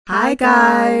Hi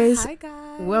guys. Hi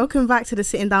guys. Welcome back to the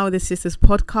Sitting Down with the Sisters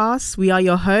podcast. We are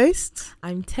your hosts.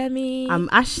 I'm Temi. I'm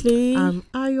Ashley. I'm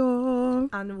Ayo.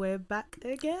 And we're back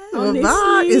again. We're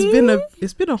back.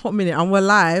 It's been a hot minute, and we're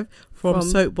live from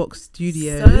Soapbox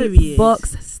Studios.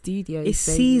 Soapbox Studios. It's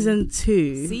baby. season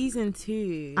 2. Season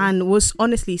 2. And was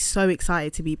honestly so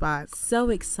excited to be back. So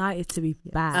excited to be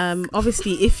back.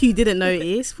 Obviously, if you didn't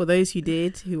notice, for those who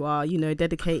did, who are,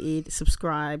 dedicated,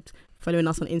 subscribed, following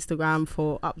us on Instagram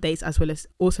for updates as well as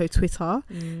also Twitter.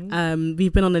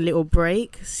 We've been on a little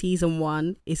break. Season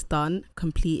 1 is done,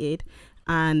 completed,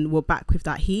 and we're back with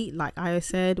that heat. Like Ayo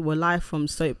said, we're live from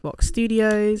Soapbox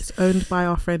Studios. It's owned by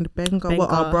our friend Benga. Well,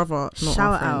 our brother, not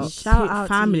our friend. Shout out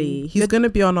family. He's going to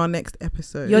be on our next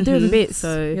episode. You're doing bits.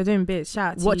 So you're doing bits.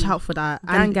 Shout out to watch you. out for that.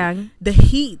 Gang, And gang. the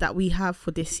heat that we have for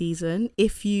this season,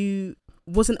 if you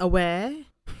wasn't aware,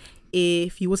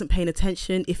 if you wasn't paying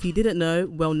attention, if you didn't know,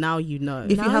 well, now you know.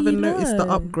 If Now you haven't you noticed the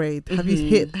know. upgrade, have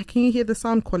you can you hear the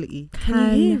sound quality?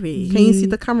 Can you hear it? Can you see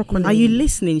the camera quality? Are you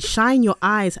listening? Shine your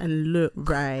eyes and look.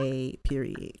 Right,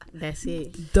 period. That's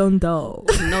it. Dondo.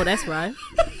 No, that's right.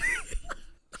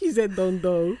 He said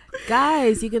dondo.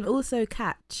 Guys, you can also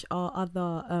catch our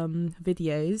other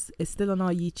videos. It's still on our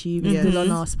YouTube. It's Yes. still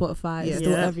on our Spotify. It's Yes.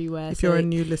 still Yeah. everywhere. If So you're a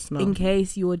new listener. in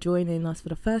case you are joining us for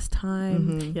the first time,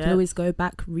 Mhm. you can always go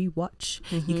back, rewatch.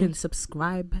 You Mhm. can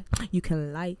subscribe. You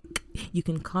can like. You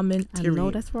can comment. I know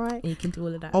Period. that's right. And you can do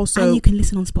all of that. Also, And you can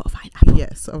listen on Spotify and Apple.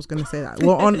 yes, I was going to say that.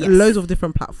 We're on Yes. loads of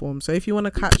different platforms. So if you want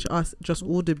to catch us just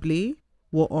audibly,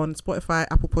 we're on Spotify,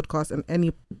 Apple Podcasts, and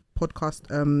any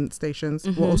podcast stations.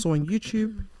 Mhm. We're also on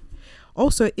YouTube.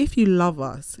 Also, if you love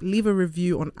us, leave a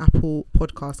review on Apple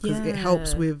Podcasts because it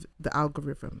helps Yeah. with the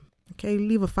algorithm. Okay,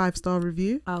 leave a 5-star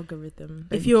review Algorithm.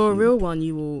 If Thank you're a you. real one,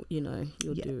 you will, you'll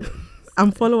Yeah. do it.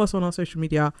 and follow us on our social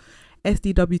media,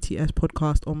 SDWTS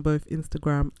Podcast on both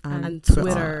Instagram and, And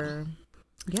Twitter.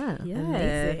 Yeah. Yeah.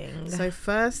 Amazing. So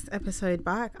first episode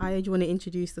back, do you want to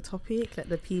introduce the topic? Let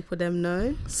the people them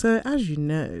know. So as you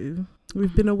know,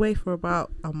 we've been away for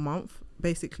about a month.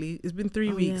 Basically, it's been 3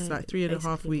 Oh, weeks, yeah, like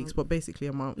 3.5 basically a weeks, month. but basically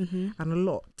a month. Mm-hmm. And a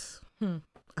lot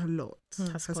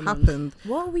Has has gone on. happened.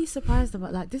 What are we surprised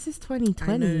about? Like, this is I know,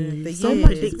 2020. the So year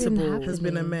predictable. has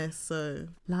been a happening. mess. So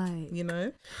Like,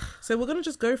 so we're gonna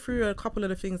just go through a couple of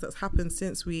the things that's happened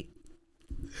since we.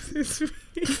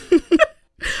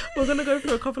 We're gonna go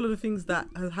through a couple of the things that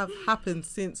have happened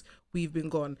since we've been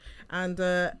gone, and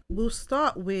we'll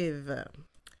start with.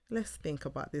 Let's think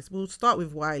about this. We'll start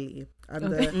with Wiley and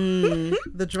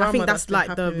the drama. I think that's been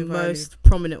like the happening with Wiley. most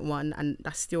prominent one, and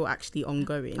that's still actually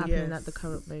ongoing. happening Yes. at the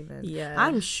current moment. Yeah.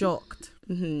 I'm shocked.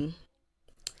 Mm-hmm.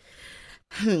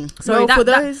 Sorry, for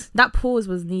that- those, That pause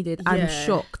was needed. I'm Yeah.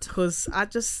 shocked. because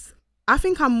I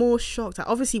think I'm more shocked.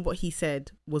 Obviously, what he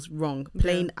said was wrong,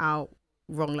 plain out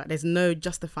wrong. Like, there's no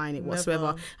justifying it whatsoever.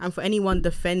 Never. And for anyone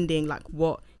defending like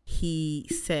what he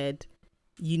said,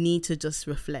 you need to just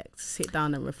reflect, sit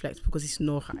down and reflect, because it's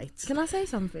not right. Can I say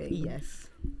something? Yes.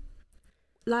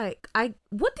 Like,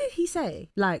 what did he say?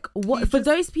 Like, what He for just-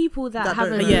 those people that that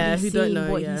haven't don't really know. who seen don't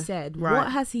know, what yeah. he said? Right.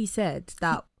 What has he said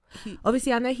that? He-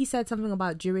 Obviously, I know he said something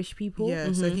about Jewish people.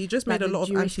 Yeah, so Mhm. he just like made a the lot of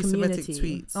Jewish anti-Semitic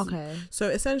community. tweets. Okay. So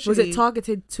essentially, Was it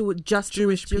targeted to just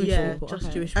Jewish people? Yeah, people? just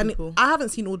Okay. Jewish And people. I haven't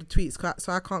seen all the tweets,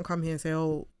 so I can't come here and say,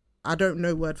 oh, I don't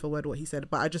know word for word what he said,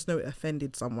 but I just know it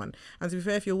offended someone. And to be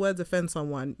fair, if your words offend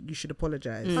someone, you should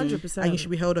apologize. 100%. And you should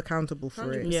be held accountable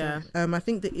for it. 100%. Yeah. I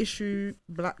think the issue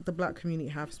the black community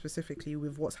have specifically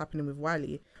with what's happening with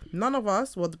Wiley, none of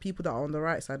us, well, the people that are on the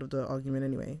right side of the argument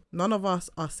anyway, none of us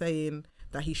are saying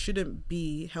that he shouldn't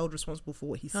be held responsible for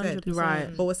what he said. 100%.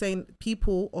 Right. But we're saying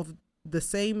people of the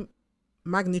same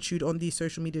magnitude on these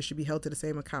social media should be held to the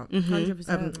same account. Mhm.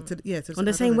 100%. On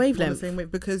the same wavelength. On the same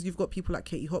wave, because you've got people like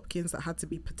Katie Hopkins that had to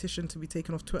be petitioned to be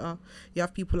taken off Twitter. You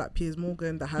have people like Piers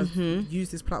Morgan that have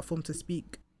used his platform to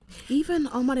speak. Even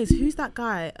oh my days, who's that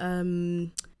guy?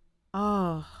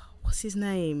 What's his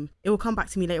name? It will come back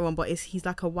to me later on, but he's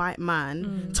like a white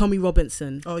man, Tommy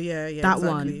Robinson. Oh yeah, that exactly.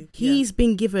 one. He's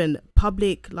been given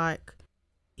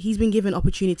he's been given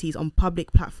opportunities on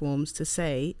public platforms to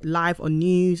say, live on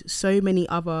news, so many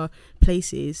other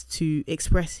places, to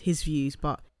express his views,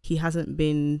 but he hasn't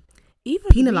been Even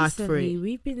penalised for recently, it.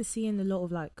 we've been seeing a lot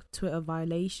of like Twitter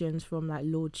violations from like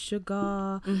Lord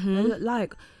Sugar. Mhm.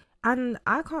 Like, And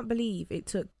I can't believe it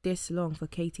took this long for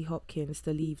Katie Hopkins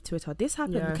to leave Twitter. This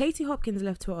happened. Yeah. Katie Hopkins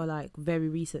left Twitter like very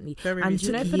recently. Very And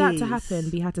recent. you know, for that to happen,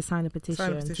 we had to sign a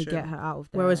petition, to petition. get her out of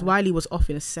there. Whereas Wiley was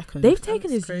off in a second. They've taken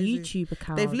That's his crazy. YouTube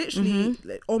account. They've literally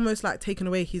almost like taken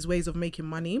away his ways of making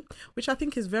money, which I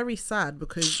think is very sad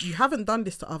because you haven't done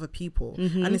this to other people,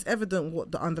 and it's evident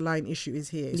what the underlying issue is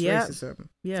here. It's racism.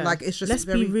 Yeah. Like it's just Let's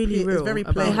very, be really it's real very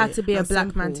about plain It had to be a and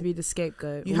black man simple. to be the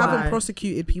scapegoat. You Why? haven't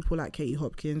prosecuted people like Katie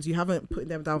Hopkins. You haven't put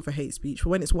them down for hate speech. But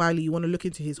when it's Wiley, you want to look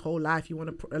into his whole life. You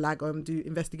want to do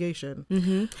investigation.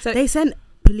 So They sent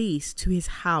police to his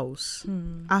house.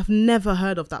 I've never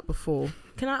heard of that before.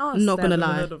 can I ask? Not gonna them?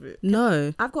 lie. Heard of it?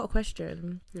 No. I've got a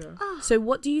question. Yeah. So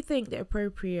what do you think the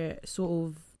appropriate sort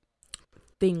of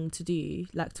thing to do,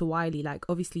 like to Wiley? Like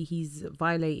obviously he's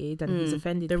violated and he's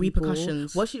offended The people.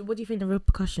 repercussions. What do you think the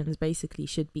repercussions basically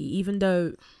should be? Even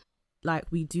though like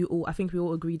I think we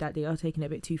all agree that they are taking it a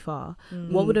bit too far.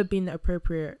 What would have been the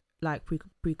appropriate like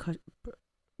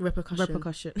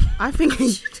repercussion? I think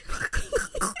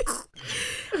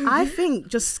I think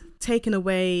just taking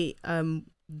away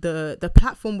the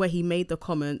platform where he made the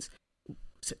comments,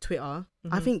 Twitter.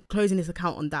 I think closing his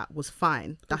account on that was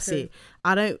fine. That's Okay. it.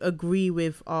 I don't agree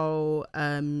with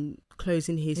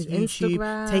closing his YouTube,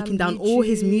 Instagram, taking down all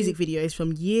his YouTube. music videos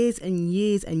from years and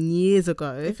years and years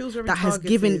ago. It feels very that has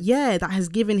targeted.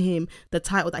 given him the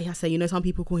title that he has. You know, some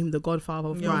people call him the Godfather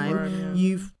of rhyme. Yeah.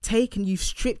 You've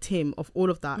stripped him of all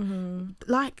of that.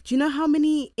 Like, do you know how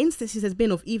many instances there's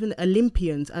been of even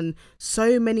Olympians and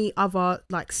so many other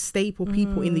like staple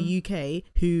people in the UK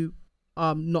who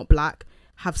are not black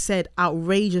have said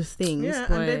outrageous things, Yeah,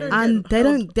 and they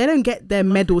don't get their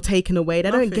medal taken away. They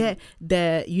don't Nothing. get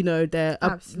their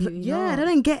Absolutely they not.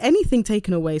 don't get anything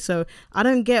taken away. So I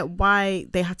don't get why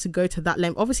they had to go to that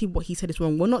length. Obviously, what he said is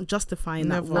wrong. We're not justifying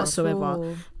that Never.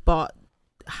 whatsoever. But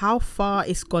how far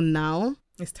it's gone now,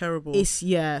 It's terrible. it's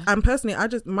And personally,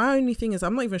 my only thing is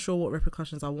I'm not even sure what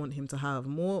repercussions I want him to have.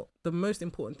 The most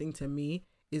important thing to me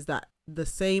is that the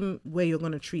same way you're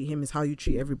going to treat him is how you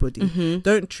treat everybody.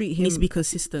 Don't treat him needs to be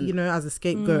consistent. you know, as a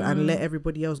scapegoat and let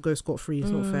everybody else go scot-free. It's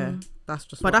not fair. That's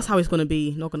just But that's how it's going to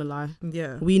be, not going to lie.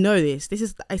 yeah. We know this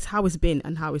it's how it's been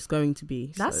and how it's going to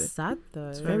be. That's So sad though.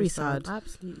 it's very sad.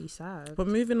 Absolutely sad. But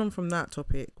moving on from that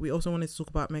topic, we also wanted to talk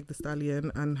about Meg Thee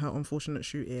Stallion and her unfortunate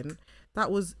shooting. That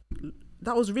was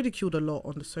ridiculed a lot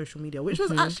on the social media, which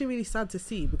was actually really sad to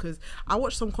see because I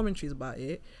watched some commentaries about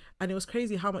it and it was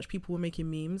crazy how much people were making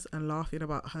memes and laughing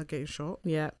about her getting shot.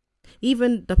 Yeah.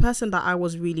 Even the person that I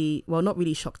was not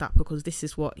really shocked at, because this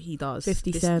is what he does.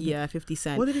 50 This- Cent. Yeah, 50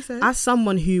 Cent. What did he say? As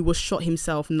someone who was shot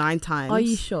himself 9 times. Are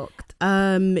you shocked? He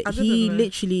know.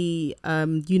 literally,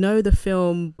 you know the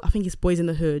film, I think it's Boys in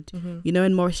the Hood. You know,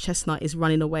 when Morris Chestnut is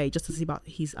running away, just to see about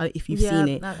if you've seen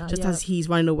it, just as he's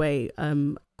running away,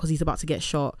 because he's about to get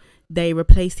shot, they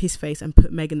replaced his face and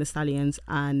put Megan Thee Stallion's,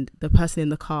 and the person in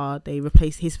the car, they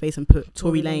replaced his face and put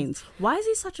Tory Lanez. Why is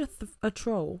he such a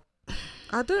troll?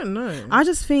 I don't know. I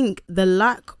just think the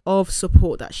lack of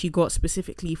support that she got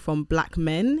specifically from black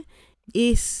men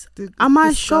is... Am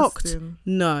I shocked? Disgusting.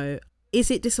 No. Is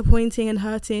it disappointing and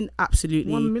hurting?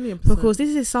 Absolutely. 1,000,000%. Because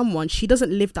this is someone, she doesn't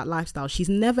live that lifestyle. She's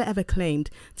never ever claimed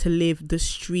to live the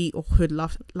street or hood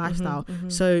lifestyle.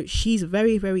 So she's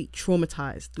very, very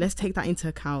traumatized. Let's take that into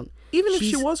account. Even if she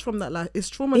She's- was from that life, it's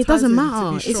traumatizing. It doesn't to matter.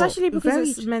 be It's shot. Especially because Very-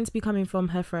 it's meant to be coming from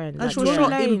her friend. And Like, she was Tory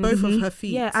shot in Lanez. both of her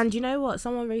feet. Yeah, and you know what?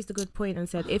 Someone raised a good point and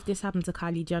said if this happened to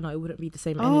Kylie Jenner, it wouldn't be the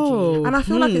same Oh. energy. And I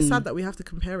feel like it's sad that we have to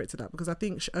compare it to that because I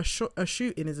think a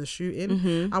shooting is a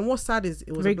shooting. And what's sad is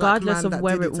it was Regardless a black man of that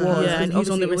where did it to her. was, Yeah, and and who's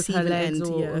on the obviously it was her receiving legs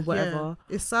end, or yeah. whatever.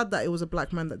 It's sad that it was a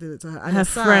black man that did it to her. And Her it's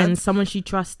sad- friend, someone she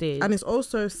trusted. And it's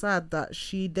also sad that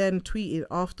she then tweeted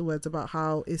afterwards about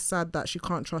how it's sad that she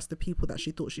can't trust the people that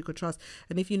she thought she could trust.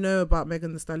 And if you know about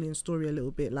Megan Thee Stallion's story a little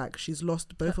bit, like she's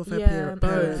lost both of her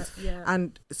parents. Yeah.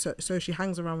 And so she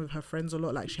hangs around with her friends a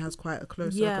lot. Like she has quite a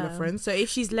close circle of friends. So if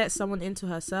she's let someone into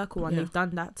her circle and Yeah. they've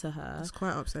done that to her, It's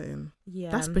quite upsetting.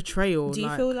 yeah, That's betrayal. Do you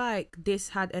like- feel like this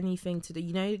had anything to do?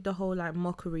 You know, the whole like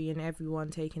mockery and everyone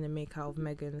taking a mick out of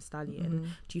Megan Thee Stallion.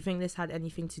 Do you think this had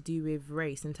anything to do with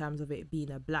race in terms of it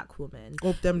being a black woman?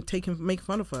 Or them making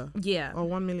fun of her. Yeah, Oh,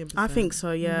 1,000,000%. I think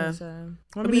so, yeah. So,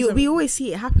 1,000,000%. We always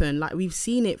see it happen. Like we've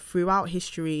seen it throughout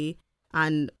history,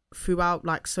 and throughout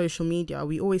like social media,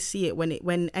 we always see it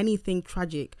when anything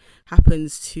tragic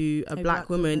happens to a black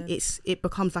woman, it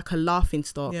becomes like a laughing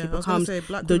stock. It becomes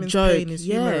the joke.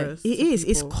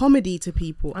 It's comedy to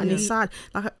people, and it's sad.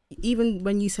 Like even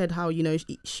when you said how, you know,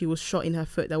 she was shot in her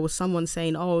foot, there was someone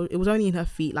saying, oh, it was only in her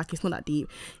feet, like it's not that deep.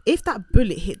 If that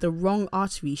bullet hit the wrong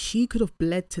artery, she could have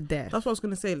bled to death. That's what I was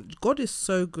going to say. God is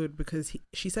so good, because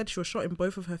she said she was shot in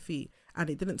both of her feet and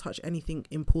it didn't touch anything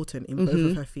important in both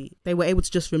of her feet. They were able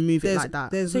to just remove it like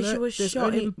that. So she was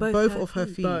shot in both of her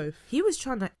feet. Both. He was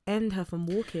trying to end her from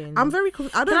walking. I don't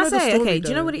know the story, okay, do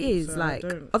you know what it is? So like,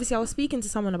 obviously I was speaking to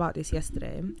someone about this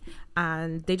yesterday,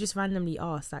 and they just randomly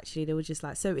asked, actually, they were just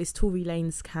like, so is Tory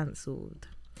Lanez cancelled?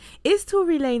 Is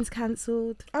Tory Lanez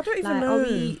cancelled? I don't even like, know. Are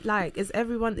we, like, is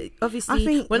everyone, obviously, I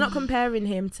think we're not comparing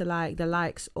him to like the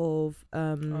likes of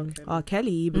R.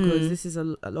 Kelly, because this is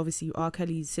obviously R.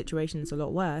 Kelly's situation is a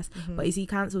lot worse. But is he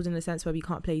cancelled in the sense where we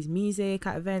can't play his music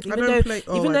at events?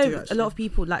 Even though a lot of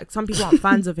people, like, some people aren't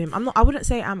fans of him. I wouldn't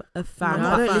say I'm a fan.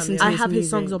 I don't listen to I his have his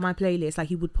music. songs on my playlist. Like,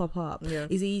 he would pop up. Yeah.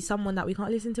 Is he someone that we can't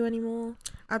listen to anymore?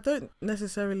 I don't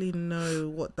necessarily know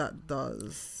what that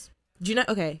does. Do you know?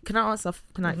 Okay, can I answer?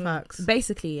 Facts.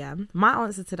 Basically, yeah. My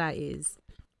answer to that is,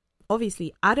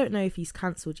 obviously, I don't know if he's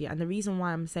cancelled yet, and the reason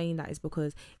why I'm saying that is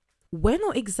because we're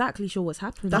not exactly sure what's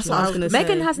happened. That's what I was going to say.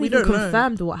 Megan hasn't even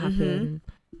confirmed what happened.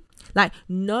 Like,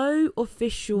 no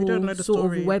official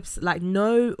sort of webs, like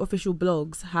no official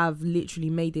blogs have literally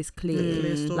made this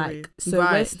clear. Like, so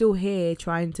we're still here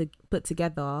trying to put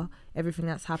together everything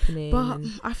that's happening. But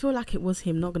I feel like it was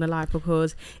him, not gonna lie,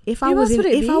 because it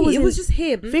was just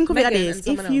him. Think of it like this: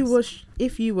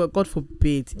 if you were, God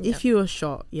forbid, if you were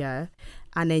shot,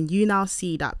 and then you now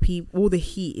see that all the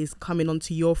heat is coming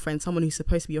onto your friend, someone who's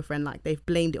supposed to be your friend, like they've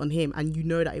blamed it on him, and you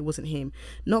know that it wasn't him.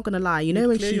 Not gonna lie, you know,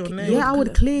 when I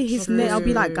would clear his name. I'll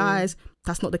be like, guys,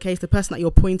 that's not the case. The person that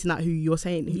you're pointing at, who you're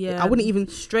saying, I wouldn't even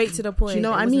straight to the point. Do you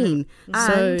know what I mean?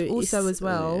 And so also as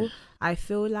well, I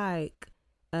feel like.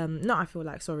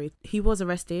 Sorry, he was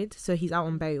arrested, so he's out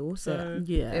on bail. So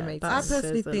it makes sense. I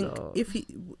personally think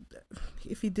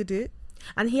if he did it,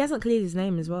 and he hasn't cleared his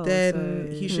name as well, then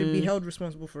he should be held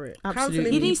responsible for it.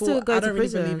 Absolutely, he needs to go to prison. I don't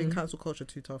really believe in cancel culture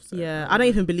too tough. So I don't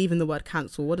even believe in the word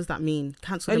cancel. What does that mean?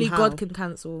 Cancel only them how? God can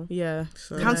cancel.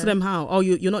 Cancel them how? Oh,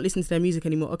 you're not listening to their music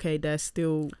anymore. Okay, they're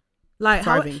still. Like,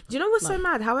 do you know what's so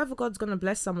mad? However God's gonna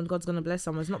bless someone.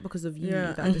 It's not because of you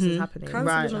that this is happening.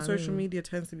 Cancelling on social media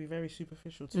tends to be very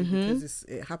superficial too, because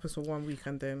it happens for 1 week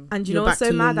and then. And you know what's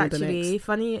so mad actually?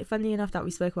 Funny enough that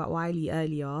we spoke about Wiley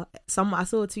earlier. I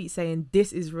saw a tweet saying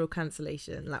this is real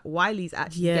cancellation. Like, Wiley's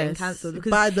actually getting cancelled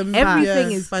because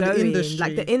everything is going. The industry.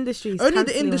 Like, the industry is only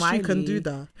the industry Wiley. can do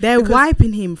that. They're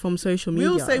wiping him from social media.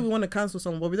 We all say we want to cancel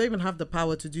someone, but we don't even have the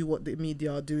power to do what the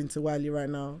media are doing to Wiley right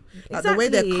now. Like, exactly. the way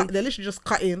they're literally just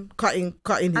cutting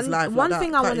his life. One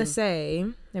thing I want to say,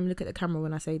 let me look at the camera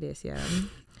when I say this,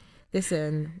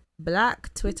 listen,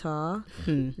 Black Twitter,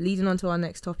 leading on to our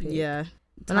next topic. And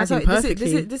I thought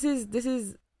this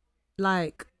is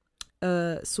like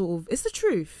sort of, it's the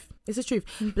truth.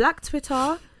 Black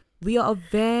Twitter, we are a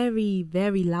very,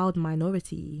 very loud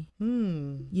minority.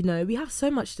 You know, we have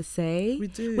so much to say. We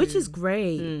do. Which is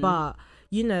great, but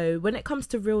you know, when it comes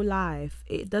to real life,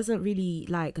 it doesn't really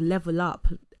like level up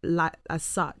like as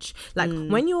such. Like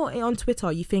when you're on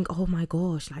Twitter, you think, oh my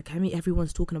gosh, like, I mean,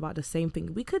 everyone's talking about the same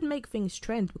thing. We could make things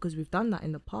trend because we've done that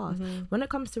in the past. When it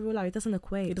comes to real life, it doesn't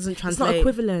equate. It doesn't translate. It's not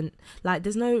equivalent. Like,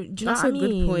 there's no. Do you know what I mean?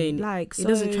 That's a good point. Like, it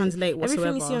doesn't translate whatsoever.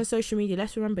 Everything you see on social media,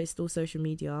 let's remember it's still social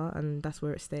media, and that's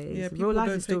where it stays. Yeah, real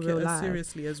life is still real life. As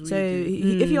seriously as we so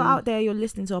do. If you're out there, you're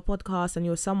listening to a podcast, and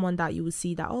you're someone that you will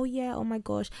see that, oh my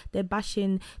gosh, they're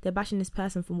bashing this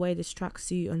person from wearing this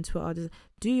tracksuit on Twitter.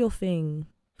 Do your thing.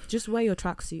 Just wear your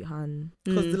tracksuit, hun.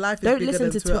 Because the life is don't bigger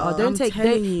listen than to Twitter.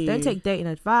 Don't take dating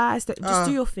advice. Just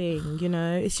do your thing. You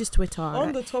know, it's just Twitter.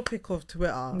 On the topic of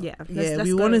Twitter, let's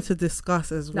we wanted to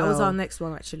discuss as well. That was our next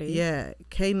one, actually. Yeah,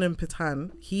 Kanan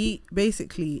Patan. He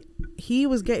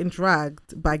was getting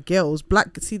dragged by girls.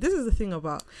 See, this is the thing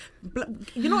about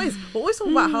you know, we're always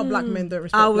talking about how black men don't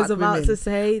respect black women. I was about to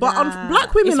say but that.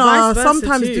 Black women are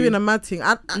sometimes doing a mad thing.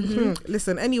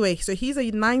 Listen, anyway, so he's a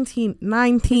 19. Is he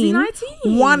 19? 19.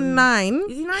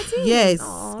 Is he 19? Yes,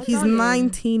 he's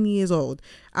 19 years old,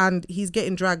 and he's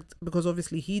getting dragged because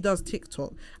obviously he does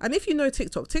TikTok. And if you know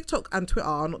TikTok and Twitter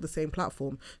are not the same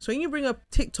platform. So when you bring up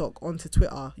TikTok onto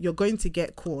Twitter, you're going to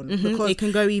get corn because it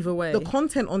can go either way. The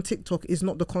content on TikTok is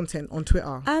not the content on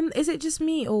Twitter. Is it just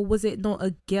me, or was it not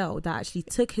a girl that actually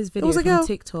took his video from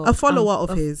TikTok? A follower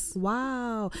of his.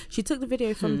 Wow. She took the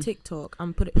video from TikTok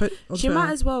and put it. She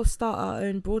might as well start her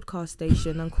own broadcast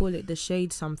station and call it The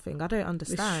Shade something. I don't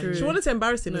understand. She wanted to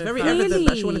embarrass him. It's very evident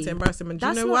that she wanted to embarrass him. And do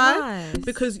you know why? Nice.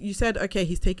 Because you said, okay,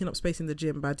 he's taking up space in the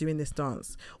gym by doing this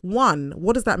dance. One,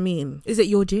 what does that mean? Is it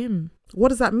your gym? What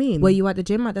does that mean? Were you at the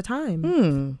gym at the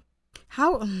time?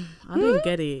 How? I don't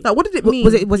get it. Like, what did it mean?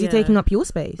 Was he taking up your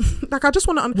space? Like, I just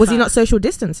want to. Was he not social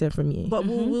distancing from you? But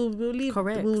we'll leave.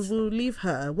 Correct. We'll leave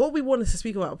her. What we wanted to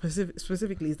speak about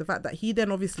specifically is the fact that he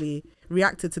then obviously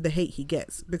reacted to the hate he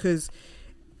gets, because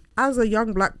as a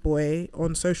young black boy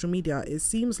on social media, it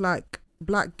seems like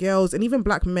black girls and even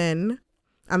black men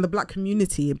and the black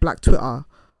community, black Twitter,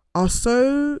 are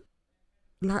so,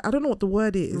 like, I don't know what the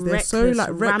word is. They're so like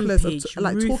reckless,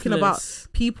 like ruthless, talking about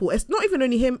people. It's not even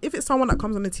only him. If it's someone that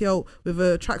comes on the TL with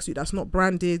a tracksuit that's not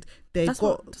branded, that's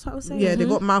what I was saying. Yeah, they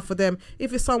got mouth for them.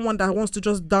 If it's someone that wants to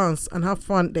just dance and have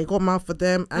fun, they got mouth for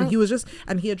them. And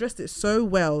he addressed it so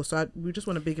well. So we just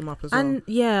want to big him up as well. And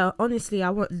yeah, honestly, I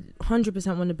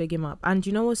 100% want to big him up. And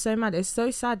you know what's so mad? It's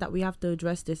so sad that we have to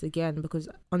address this again, because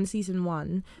on season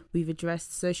 1 we've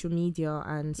addressed social media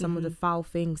and some of the foul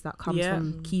things that come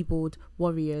from keyboard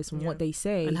warriors and what they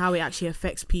say and how it actually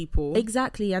affects people.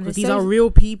 Exactly. And these are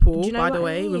real people, by the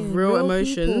way, with real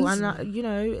emotions. People. And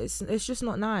it's just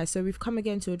not nice. So we've come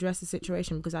again to address the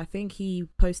situation, because I think he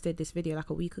posted this video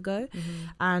like a week ago,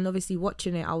 and obviously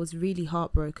watching it I was really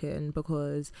heartbroken,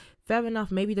 because fair enough,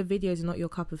 maybe the video is not your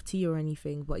cup of tea or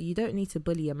anything, but you don't need to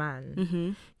bully a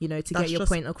man, to get your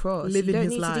point across. You don't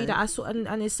need to do that. I saw,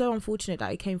 and it's so unfortunate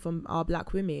that it came from our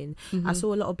black women. I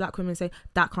saw a lot of black women say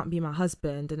that can't be my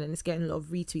husband, and then it's getting a lot of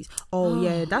retweets.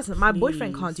 That's my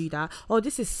boyfriend can't do that.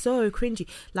 This is so cringy.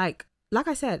 Like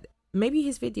I said, maybe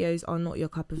his videos are not your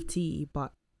cup of tea,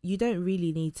 but you don't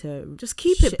really need to just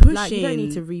keep it pushing. Like, you don't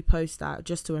need to repost that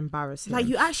just to embarrass him. Like,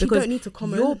 you actually don't need to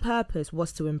comment. Your purpose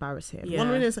was to embarrass him. Yeah.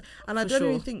 100%. And I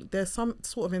genuinely think there's some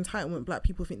sort of entitlement. Black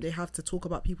people think they have to talk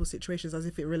about people's situations as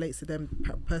if it relates to them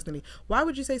personally. Why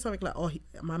would you say something like,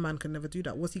 my man can never do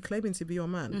that? Was he claiming to be your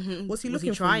man? Was he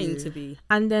looking trying to be?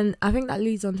 And then I think that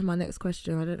leads on to my next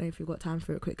question. I don't know if you've got time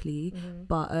for it quickly,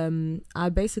 but I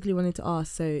basically wanted to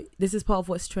ask, so this is part of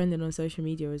what's trending on social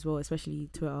media as well, especially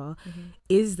Twitter,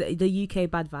 is the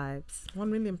UK bad vibes.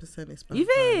 1,000,000% is bad. You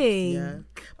think? Yeah.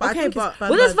 But okay, but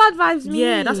what does bad vibes mean?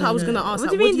 Yeah, that's how I was going to ask. What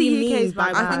do you mean the UK is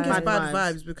bad vibes? I think it's bad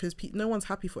vibes because no one's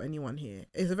happy for anyone here.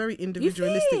 It's a very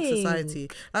individualistic society.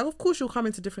 Like, of course, you'll come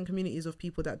into different communities of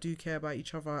people that do care about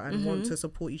each other and want to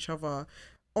support each other.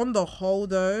 On the whole,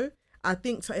 though, I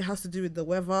think it has to do with the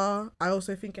weather. I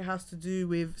also think it has to do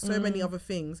with so many other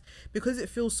things, because it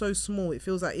feels so small. It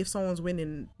feels like if someone's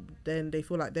winning, then they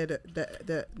feel like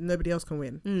they're nobody else can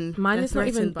win. Mine is not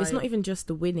even. It's not even just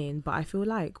the winning, but I feel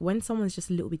like when someone's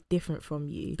just a little bit different from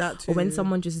you, or when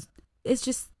someone just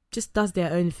does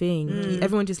their own thing,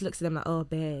 everyone just looks at them like,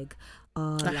 beg.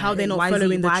 Like how they're not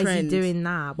following the trend. Why is he doing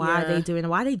that? Why are they doing?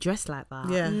 Why are they dressed like that?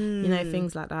 Yeah,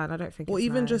 things like that. I don't think. Or it's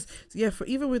even nice.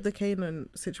 even with the Kanan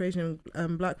situation,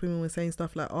 black women were saying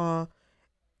stuff like,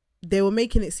 they were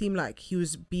making it seem like he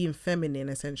was being feminine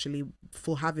essentially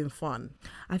for having fun.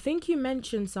 I think you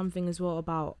mentioned something as well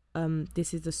about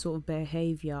this is the sort of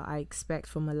behavior I expect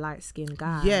from a light-skinned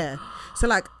guy. Yeah, so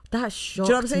like that shocked me. Do you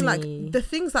know what I'm saying? Like the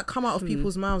things that come out of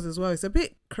people's mouths as well, it's a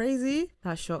bit crazy.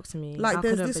 That shocked me. Like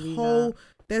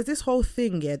there's this whole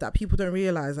thing that people don't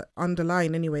realize,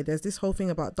 underlying anyway. There's this whole thing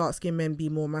about dark-skinned men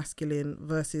being more masculine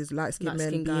versus light-skinned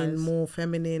men being more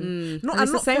feminine. And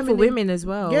it's the same for women as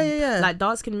well. Yeah. Like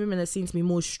dark-skinned women are seen to be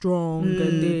more strong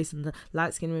and this, and the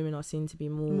light-skinned women are seen to be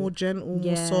more gentle,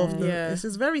 more soft. Yeah. It's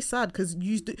just very sad because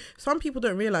some people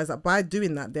don't realize that by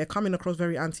doing that they're coming across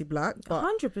very anti-black.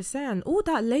 100%. All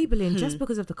that labeling just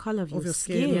because of the color of your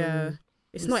skin. Yeah.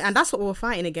 It's not, and that's what we're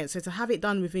fighting against. So to have it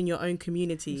done within your own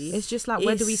community, it's just like,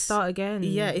 where do we start again?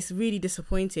 Yeah, it's really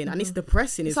disappointing and it's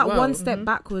depressing as well. It's like one step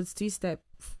backwards,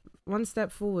 one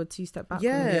step forward, 2 steps backwards.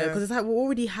 Yeah, because it's like we're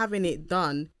already having it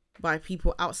done by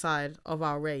people outside of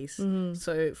our race.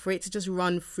 So for it to just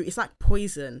run through, it's like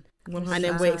poison. 100%. And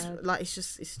then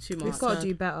it's too much. We've got to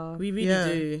do better. We really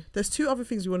do. There's 2 other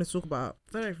things we want to talk about.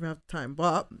 I don't know if we have time,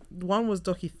 but one was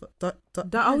Ducky, Ducky,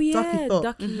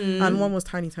 and one was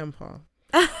Tiny Temper.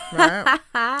 Right?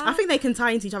 I think they can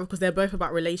tie into each other because they're both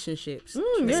about relationships,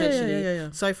 essentially. Yeah.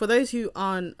 So for those who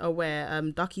aren't aware,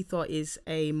 Ducky Thought is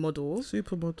a model.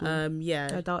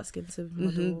 Supermodel. A dark-skinned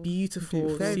supermodel.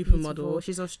 Beautiful Very supermodel. Beautiful.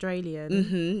 She's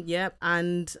Australian. Yep.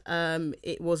 And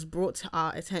it was brought to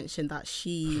our attention that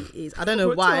she is, I don't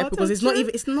know why, because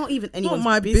it's not even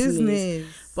anyone's business.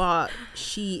 But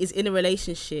she is in a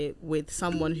relationship with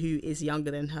someone who is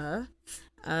younger than her.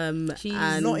 She's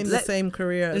not in the same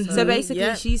career as her. So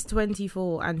basically she's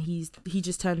 24 and he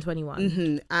just turned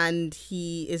 21. And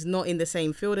he is not in the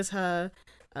same field as her.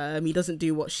 He doesn't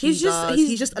do what she does.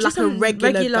 He's just like a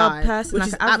regular guy, person, which like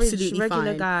is an average absolutely regular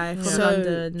fine. Guy from so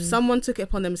London. Someone took it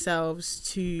upon themselves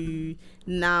to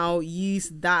now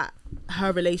use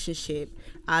her relationship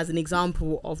as an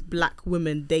example of black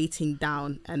women dating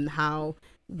down and how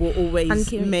we're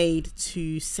always made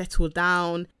to settle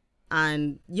down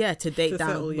and to date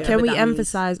down. Can we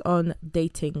emphasize on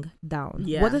dating down?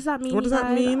 What does that mean? What does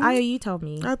that mean? You tell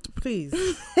me. Please.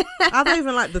 I don't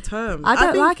even like the term. I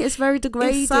don't like it. It's very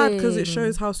degrading. It's sad because it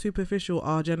shows how superficial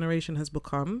our generation has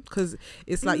become. Because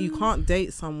it's like you can't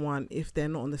date someone if they're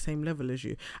not on the same level as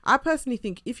you. I personally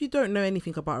think if you don't know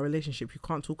anything about a relationship, you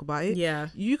can't talk about it. Yeah.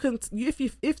 You can.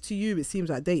 If to you it seems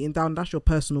like dating down, that's your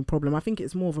personal problem. I think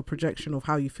it's more of a projection of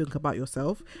how you think about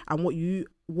yourself and what you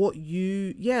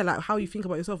like how you think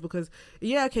about yourself. Because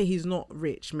he's not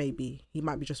rich, maybe he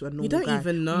might be just a normal guy.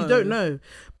 You don't know,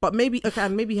 but maybe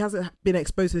he hasn't been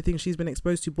exposed to the things she's been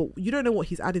exposed to, but you don't know what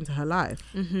he's adding to her life.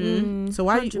 So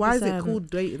why is it called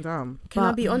dating down? Can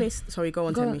I be honest? Sorry, go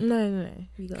on, tell me. No,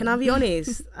 can I be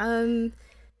honest? With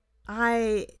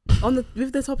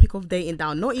the topic of dating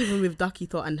down, not even with Ducky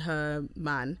Thought and her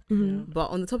man, but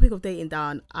on the topic of dating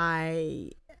down, I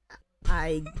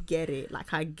get it.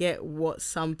 Like, I get what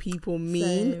some people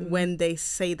mean when they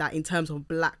say that in terms of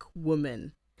black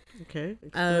women. Okay.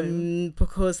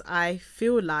 Because I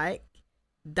feel like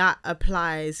that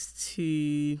applies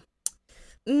to...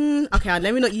 okay,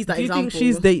 let me not use that example. Do you think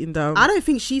she's dating down? I don't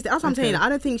think she's... That's what I'm saying. I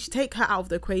don't think she take her out of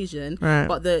the equation. Right.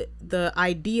 But the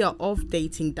idea of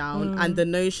dating down and the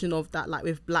notion of that, like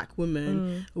with black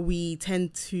women, we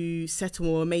tend to settle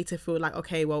or made to feel like,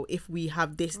 okay, well, if we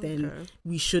have this, then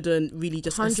we shouldn't really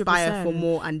just 100%. Aspire for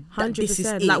more. And 100%. This is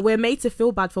it. Like, we're made to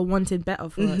feel bad for wanting better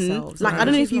for ourselves. Like, I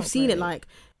don't know if you've seen it, like...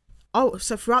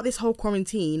 so throughout this whole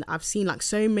quarantine, I've seen like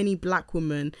so many black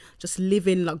women just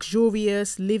living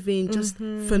luxurious, just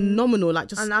phenomenal, like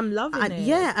just, and I'm loving it.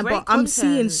 Yeah, but I'm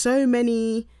seeing so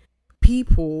many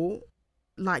people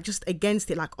like just against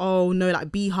it, like, oh no,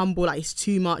 like be humble, like it's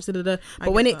too much.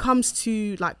 But when it comes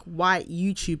to like white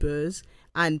YouTubers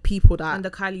and people that and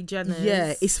the Kylie Jenner,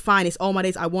 it's fine. It's all my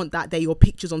days. I want that. They're your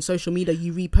pictures on social media.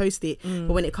 You repost it.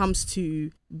 But when it comes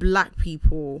to black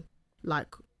people, like.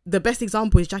 The best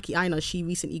example is Jackie Aina. She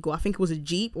recently got, I think it was a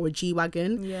Jeep or a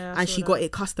G-Wagon, and she got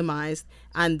it customized,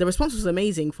 and the response was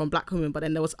amazing from black women. But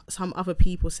then there was some other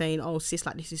people saying, oh sis,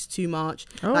 like this is too much,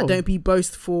 like don't be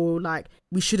boastful, like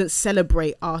we shouldn't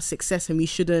celebrate our success, and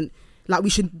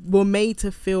we're made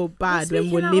to feel bad when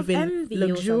we're living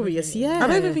luxurious. I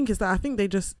don't even think it's that. I think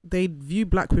they view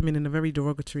black women in a very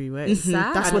derogatory way.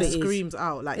 That's what it screams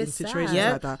out, like it's in situations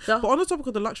like that. But on the topic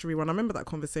of the luxury one, I remember that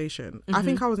conversation. I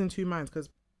think I was in two minds because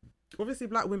obviously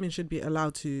black women should be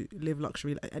allowed to live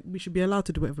luxury, like, we should be allowed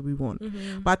to do whatever we want,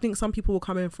 but I think some people will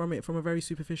come in from it from a very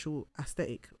superficial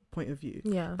aesthetic point of view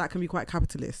that can be quite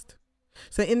capitalist.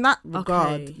 So in that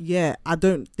regard, I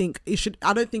don't think it should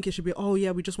be, oh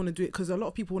yeah, we just want to do it because a lot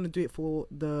of people want to do it for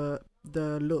the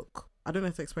look. I don't know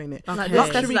how to explain it. Like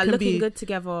luxury like looking good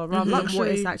together rather than what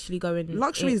is actually going.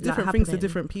 Luxury is different things to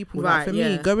different people. Right, like for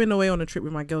me, going away on a trip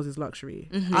with my girls is luxury.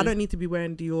 I don't need to be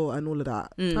wearing Dior and all of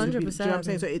that. 100%. Do you know what I'm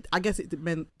saying? So I guess it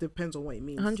depends on what it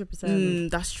means.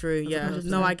 100%. That's true. Yeah. 100%.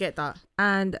 No, I get that.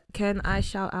 And can I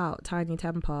shout out Tiny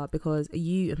Temper because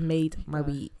you made my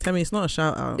week. Tell me, it's not a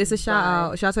shout out. It's a shout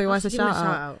out. Shall I tell you why it's a shout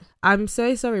out? I'm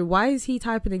so sorry. Why is he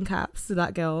typing in caps to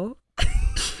that girl?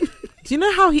 Do you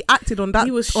know how he acted on that?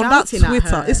 He was on that shouting Twitter.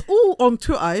 At her. It's all on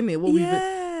Twitter, isn't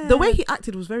it? The way he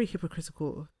acted was very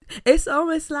hypocritical. It's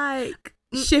almost like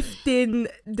shifting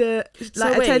the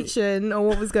attention on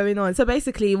what was going on. So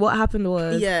basically, what happened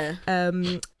was,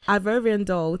 Ivorian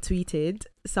Doll tweeted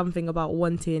something about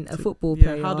wanting a football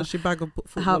player. How does she bag a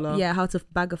footballer? How to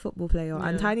bag a football player.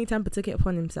 And Tiny Temper took it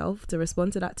upon himself to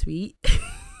respond to that tweet.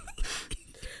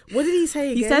 What did he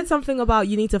say again? He said something about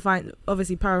you need to find,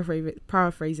 obviously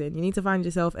paraphrasing, you need to find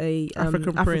yourself a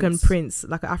African prince,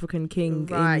 like an African king.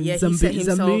 Right, he set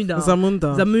himself...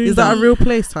 Zamunda. Is that a real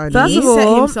place, Tiny? He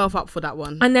set himself up for that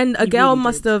one. And then a girl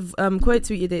must have quote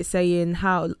tweeted it saying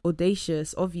how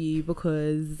audacious of you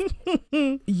because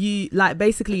you, like,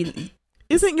 basically...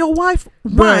 Isn't your wife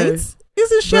white?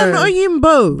 Isn't she an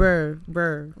Oyinbo?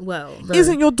 Bro. Well,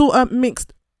 isn't your daughter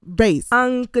mixed race?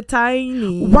 Uncle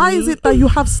Tiny. Why is it that you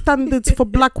have standards for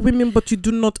black women but you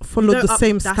do not follow the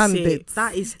same standards?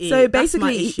 That is it. So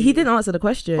basically, he didn't answer the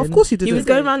question. Of course he didn't. He was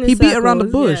going around in He circles. beat around the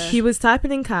bush. Yeah. He was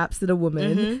typing in caps to the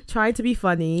woman, trying to be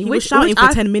funny. He was shouting for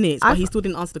 10 minutes, but he still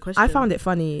didn't answer the question. I found it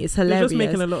funny. It's hilarious. He's just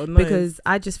making a lot of noise. Because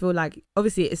I just feel like,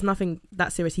 obviously, it's nothing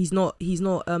that serious. He's not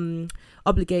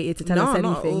obligated to tell us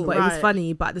anything, but it was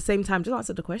funny. But at the same time, just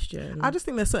answer the question. I just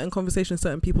think there's certain conversations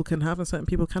certain people can have and certain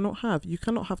people cannot have. You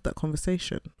cannot have that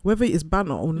conversation, whether it's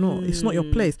banter or not. It's not your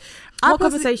place. What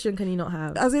conversation can you not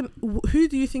have? As in, who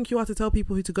do you think you are to tell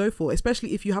people who to go for,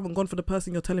 especially if you haven't gone for the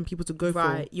person you're telling people to go for?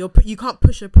 Right, you can't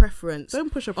push a preference.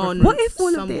 Don't push a preference. What if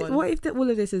all of this? What if all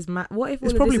of this is what if all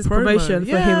of this is promotion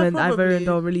for him and Ivor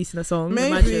Randall releasing a song?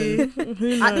 Maybe.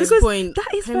 At this point,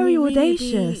 that is very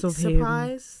audacious of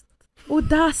him.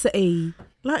 Audacity.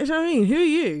 Like, you know what I mean? Who are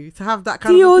you to have that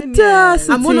kind of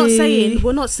audacity? And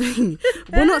we're not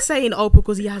saying oh,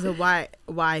 because he has a white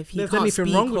wife he can't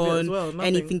speak on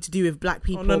anything to do with black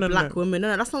people or black women.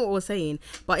 No, that's not what we're saying.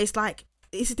 But it's like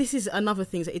this is another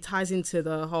thing that it ties into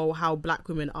the whole how black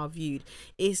women are viewed.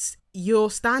 It's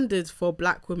your standards for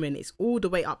black women, it's all the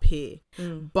way up here,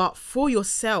 but for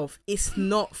yourself it's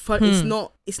not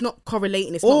it's not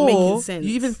correlating, it's not making sense.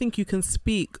 You even think you can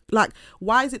speak, like,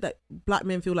 why is it that black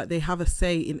men feel like they have a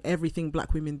say in everything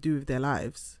black women do with their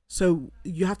lives? So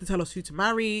you have to tell us who to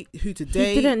marry, who to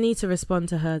date. He didn't need to respond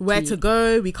to her, where to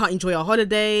go, we can't enjoy our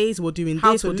holidays, we're doing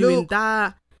this, we're doing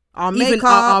that, our makeup, even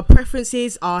our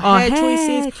preferences, our hair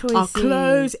choices, our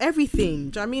clothes, everything.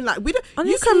 Do you know what I mean? Like, we don't.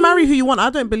 Honestly, you can marry who you want. I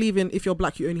don't believe in if you're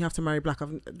black, you only have to marry black.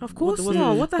 Of course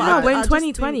not. What the hell? We're in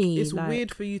 2020. It's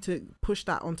weird for you to push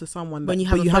that onto someone when you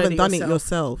haven't done it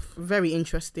yourself. Very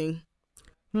interesting.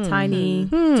 Tiny,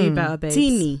 do better, babe.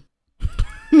 Teeny,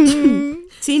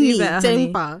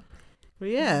 temper.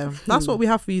 Yeah, that's what we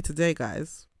have for you today,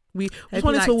 guys. We just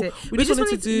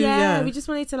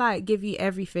wanted to like give you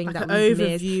everything like that we've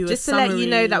missed, just to let you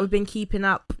know that we've been keeping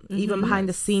up even behind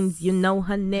the scenes. You know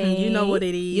her name, you know what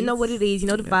it is, you know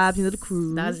the vibes, you know the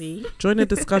crew. Join the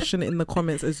discussion in the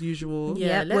comments as usual.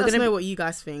 Let us know what you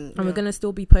guys think, and we're gonna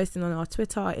still be posting on our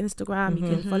Twitter, our Instagram. You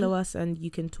can follow us and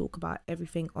you can talk about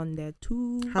everything on there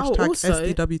too. Hashtag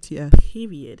SDWTF.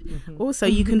 Period. Also,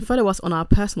 you can follow us on our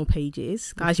personal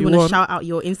pages, guys. You want to shout out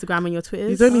your Instagram and your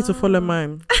Twitters? You don't need to follow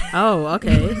mine. Oh,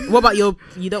 okay. What about you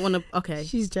don't want to? Okay,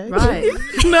 she's joking. Right.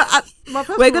 No,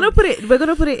 we're gonna put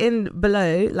it in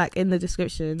below, like in the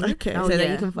description. Okay, so that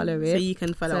you can follow it. So you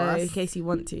can follow us in case you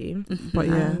want to. But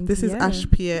this is Ash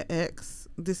Pierre X.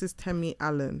 This is Temi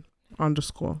Allen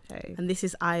 _ Okay. And this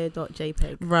is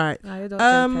aya.jpg. Right.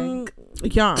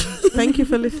 Yeah. Thank you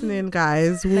for listening,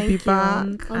 guys. We'll be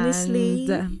back. Honestly.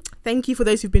 Thank you for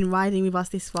those who've been riding with us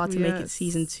this far to make it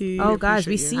season 2. Oh, guys,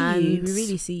 we see you. We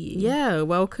really see you. Yeah,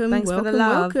 welcome. Thanks for the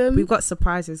love. Welcome. We've got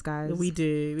surprises, guys. We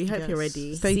do. We hope you're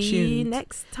ready. Stay tuned. See you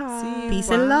next time.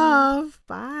 Peace and love.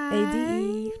 Bye.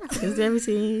 ADE. Let's do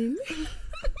everything.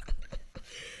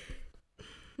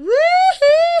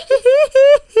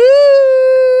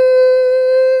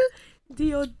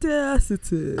 The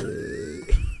audacity.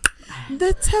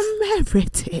 The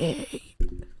temerity.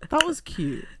 That was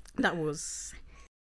cute. That was